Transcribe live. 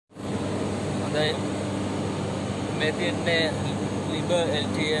හොඳයි මේ තියෙන්නේ Liebherr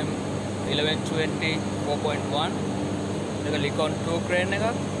LTM 1120 4.1 එක Liccon 2 crane එකක්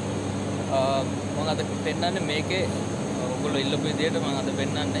මම අද පෙන්නන්නේ මේකේ ඔයගොල්ලෝ ඉල්ලපු විදිහට මම අද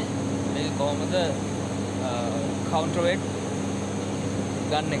පෙන්නන්නේ මේක කොහොමද counterweight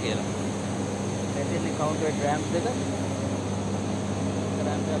ගන්න කියලා. මේ තියෙන්නේ counterweight ramp එක.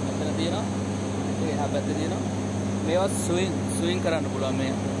 ramp එක මෙතන තියෙනවා. ඒක එහා පැත්තේ තියෙනවා. මේවා swing කරන්න පුළුවන්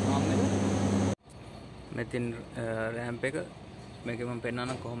මේ arm එක. මෙතින් ramp එක මේකේ මම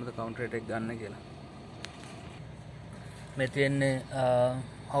පෙන්නනවා කොහොමද counterweight එක ගන්න කියලා. මේ තියෙන්නේ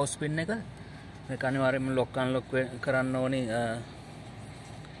house pin එක. මේක අනිවාර්යයෙන්ම lock unlock කරන්න ඕනි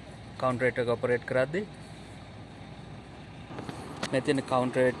counterweight එක operate කරද්දී. මේ තියෙන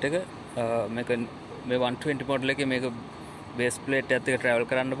counterweight එක මේක මේ 120 model එකේ මේක base plate එකත් එක්ක travel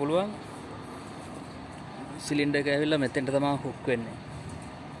කරන්න පුළුවන්. cylinder එක ඇවිල්ලා මෙතෙන්ට තමයි hook වෙන්නේ.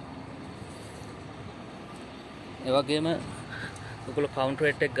 ඒ වගේම ඔයගොල්ලෝ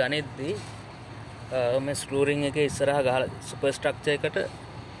counterweight එක ගනිද්දී මේ screw ring එකේ ඉස්සරහා ගහලා super structure එකට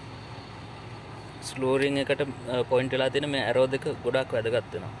screw ring එකට point වෙලා තියෙන මේ arrow දෙක ගොඩක් වැදගත්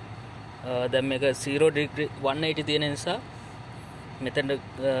වෙනවා. දැන් මේක 0 degree 180 තියෙන නිසා මෙතන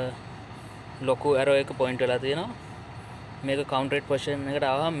ලොකු arrow එක point වෙලා තියෙනවා. මේක counterweight position එකට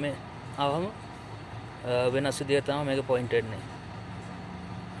ආවම වෙනස් විදියට තමයි මේක point වෙන්නේ.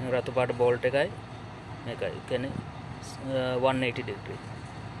 රතු පාට bolt එකයි මේකයි කියන්නේ 180 degree.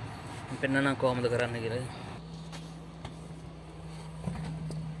 පෙන්නන්න කොහොමද කරන්න කියලා.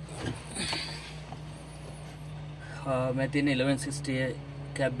 මේ තියෙන 1160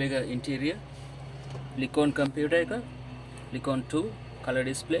 cab එක interior Liccon computer එක Liccon 2 color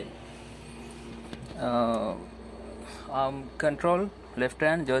display arm control left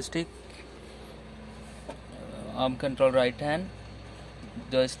hand joystick arm control right hand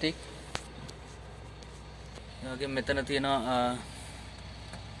joystick ඔගේ මෙතන තියෙනවා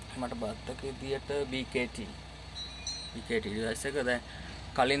මට බත්තක විදියට BTT device එක දැන්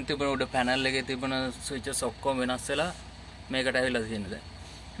කලින් තිබුණ උඩ panel එකේ තිබුණ switches ඔක්කොම වෙනස් වෙලා මේකට ඇවිල්ලා තියෙනවා දැන්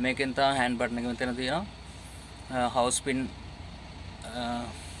මේකෙන් තමයි hand button එක මෙතන තියෙනවා house pin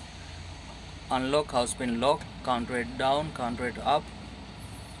unlock house pin lock counterweight down counterweight up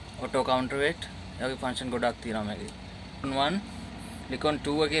auto counterweight යගේ function ගොඩක් තියෙනවා මේකේ. Liccon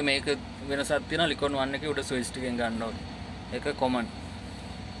 2 එකේ මේක වෙනසක් තියෙනවා. Liccon 1 එකේ උඩ switch ටිකෙන් ගන්න ඕනේ. ඒක common.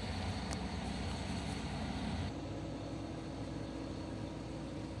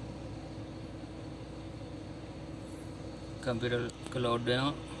 computer එක load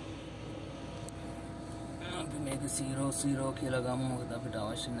වෙනවා. අපි මේක 00 කියලා ගමු. මොකද අපිට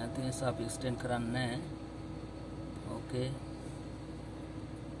අවශ්‍ය නැති නිසා අපි extend කරන්නේ නැහැ. okay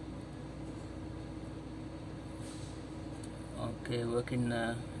okay working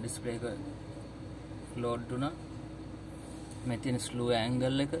display එක load දුනා. මේ තියෙන slew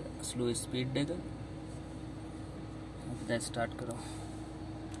angle එක slew speed එක අපි දැන් start කරමු.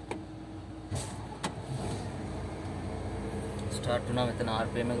 start වුණා. මෙතන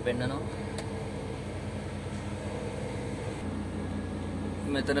RPM එක පෙන්නනවා.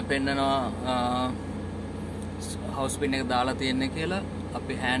 මෙතන පෙන්නනවා house pin එක දාලා තියෙන්නේ කියලා.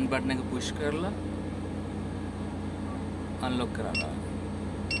 අපි hand button එක push කරලා unlock කරනවා.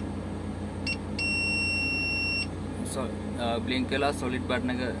 so blink වෙලා solid button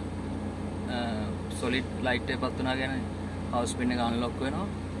එක solid light එක පත් වුණා කියන්නේ house pin එක unlock වෙනවා.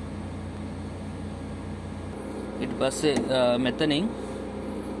 ඊට පස්සේ මෙතනින්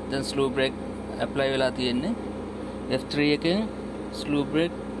දැන් slew brake apply වෙලා තියෙන්නේ. F3 එකෙන් slew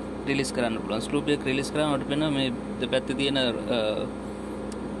brake release කරන්න පුළුවන්. slew brake release කරනකොට වෙනවා මේ දෙපැත්තේ තියෙන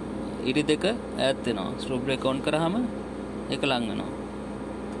ඉරි දෙක ඈත් වෙනවා. slew brake on කරාම ඒක ලඟ වෙනවා.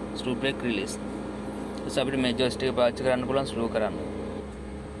 slew brake release. ඊට අපිට මේ joystick එක පාවිච්චි කරන්න පුළුවන් slow කරන්න.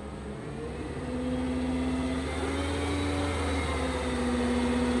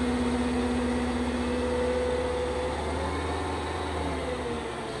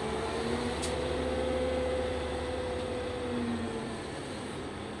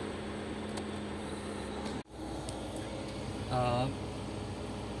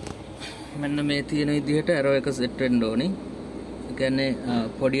 මෙන්න මේ තියෙන විදිහට arrow එක set වෙන්න ඕනි. ඒ කියන්නේ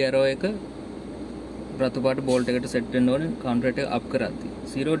පොඩි arrow එක රතු පාට bolt එකට set වෙන්න ඕනේ counterweight එක up කරද්දී.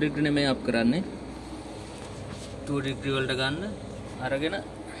 0 degree නෙමෙයි up කරන්නේ. 2 degree වලට ගන්න. අරගෙන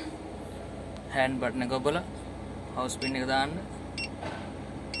hand button එක ඔබලා house pin එක දාන්න.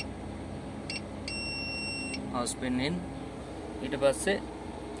 house pin in. ඊට පස්සේ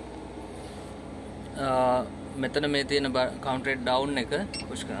මෙතන මේ තියෙන counterweight down එක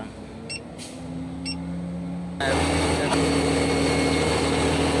push කරන්න.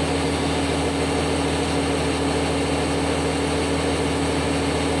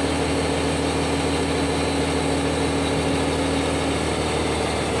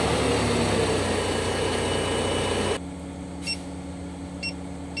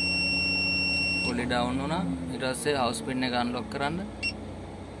 fully down වුණා. ඊට පස්සේ house pin එක unlock කරන්න.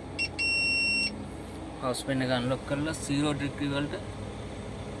 house pin එක unlock කරලා 0 degree වලට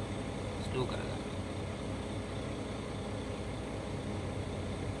slow කරගන්න.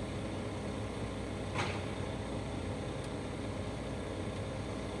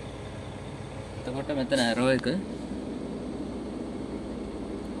 එතකොට මෙතන arrow එක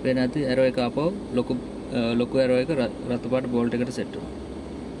වෙන නැති arrow එක ආපහු ලොකු arrow එක රතු පාට bolt එකට set වෙනවා.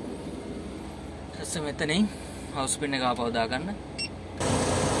 ඊට මෙතනින් house pin එක ආපහු දාගන්න.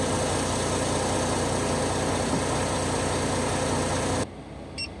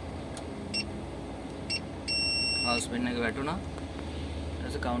 house pin එක වැටුණා. ඊට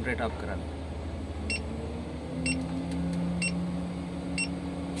පස්සේ counterweight up කරන්න.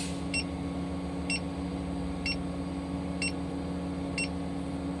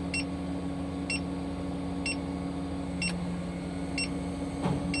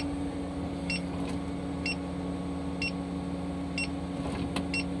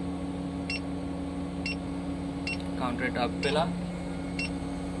 counterweight up වෙලා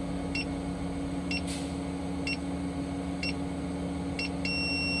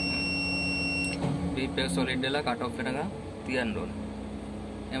Liebherr solid වෙලා cut off වෙනකන් තියන්න ඕනේ.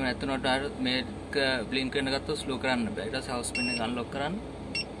 එහෙම නැත්නම් මේක blink වෙන ගත්තොත් slow කරන්න බෑ. ඊට පස්සේ house pin එක unlock කරන්න.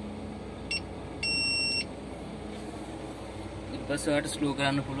 ඊට පස්සේ ඔයාලට slow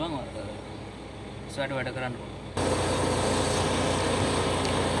කරන්න පුළුවන්. ඔයාලට වැඩ කරන්න පුළුවන්.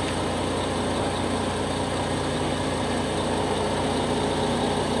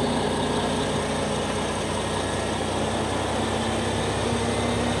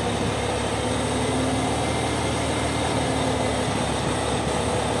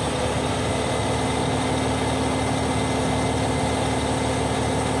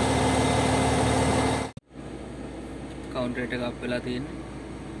 counterweight එක up වෙලා තියෙන්නේ.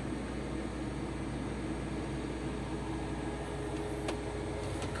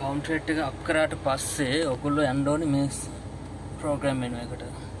 counterweight එක up කරාට පස්සේ ඔයගොල්ලෝ යන්න ඕනේ මේ program menu එකට.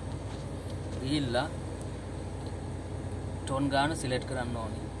 ගිහිල්ලා tone ගාන select කරන්න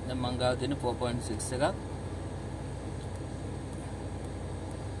ඕනේ. දැන් මම ගාව තියෙන 4.6 එකක්.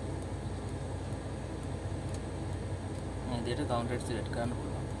 මේ විදිහට counterweight select කරන්න පුළුවන්.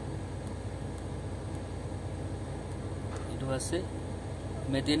 ඊට පස්සේ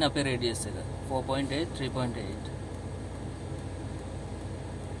මේ තියෙන අපේ radius එක 4.8 3.8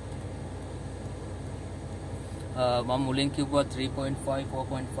 මම මුලින් කිව්වා 3.5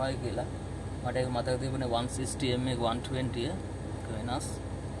 4.5 කියලා. මට ඒක මතක තිබුණේ 160 mm එක 120 එක වෙනස්.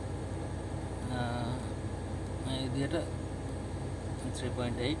 මේ විදිහට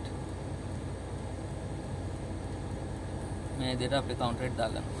 3.8 මේ විදිහට අපේ counterweight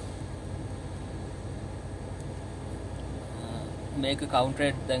දාගන්න. මේක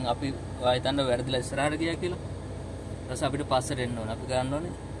counterweight දැන් අපි හිතන්න වැරදිලා ඉස්සරහට ගියා කියලා. ඊට පස්සේ අපිට පස්සට එන්න ඕනේ. අපි ගන්න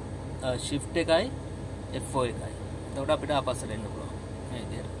ඕනේ shift එකයි F4 එකයි. එතකොට අපිට ආපස්සට එන්න පුළුවන්. මේ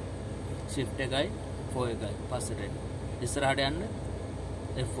විදිහට. shift එකයි F4 එකයි පස්සට එන්න. ඉස්සරහට යන්න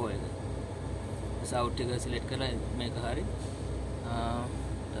F4 එක. ඊට out එක select කරලා මේක හරි.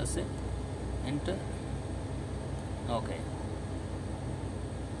 ඊට පස්සේ enter. okay.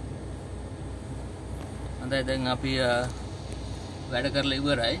 හොඳයි දැන් අපි වැඩ කරලා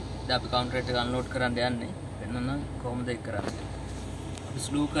ඉවරයි. දැන් අපි counterweight එක unload කරන්න යන්නේ. වෙනනම් කොහොමද ඒක කරන්නේ? අපි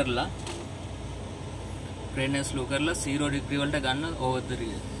slow කරලා train එක slow කරලා 0 degree වලට ගන්න over the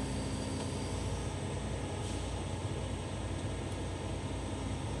rear.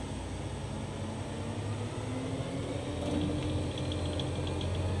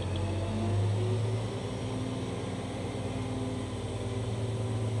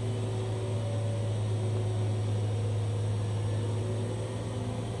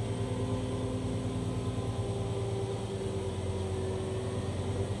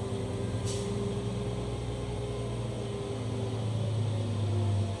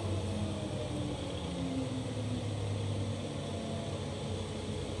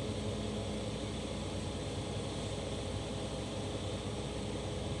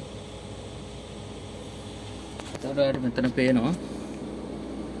 එතකොට මෙතන පේනවා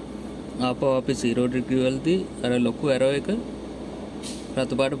ආපහු අපි 0 degree වලදී අර ලොකු arrow එක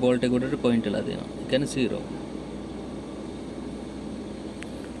රතු පාට bolt එක උඩට point වෙලා දෙනවා. ඒ කියන්නේ 0.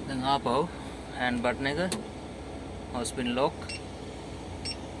 දැන් ආපහු hand button එක house pin lock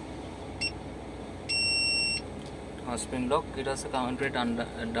ඊට පස්සේ counterweight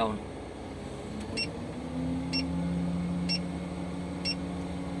down.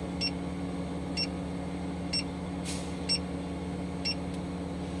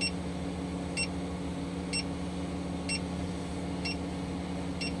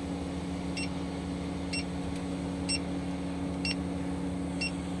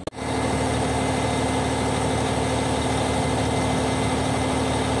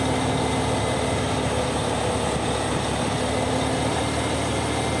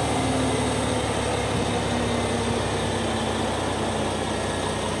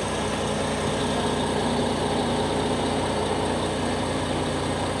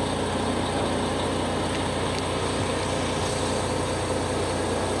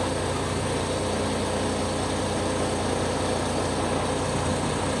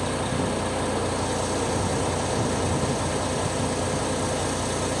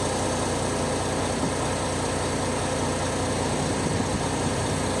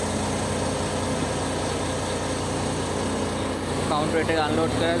 counterweight එක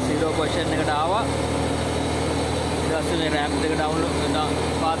unload කරලා 0 position එකට ආවා. ඊට පස්සේ මේ ramp එක download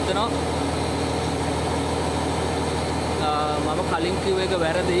පාත් වෙනවා. මම කලින් කිව්ව එක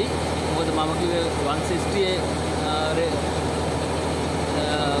වැරදි. මොකද මම කිව්වේ 160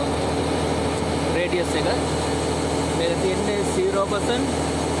 radius එක. මේක තියෙන්නේ 0%,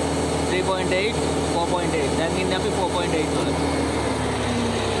 3.8, 4.8. දැන් ඉන්නේ අපි 4.8 වල.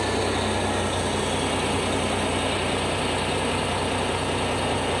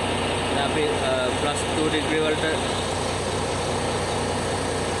 දැන් අපි +2 degree වලට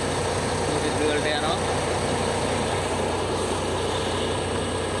 2 degree වලට යනවා.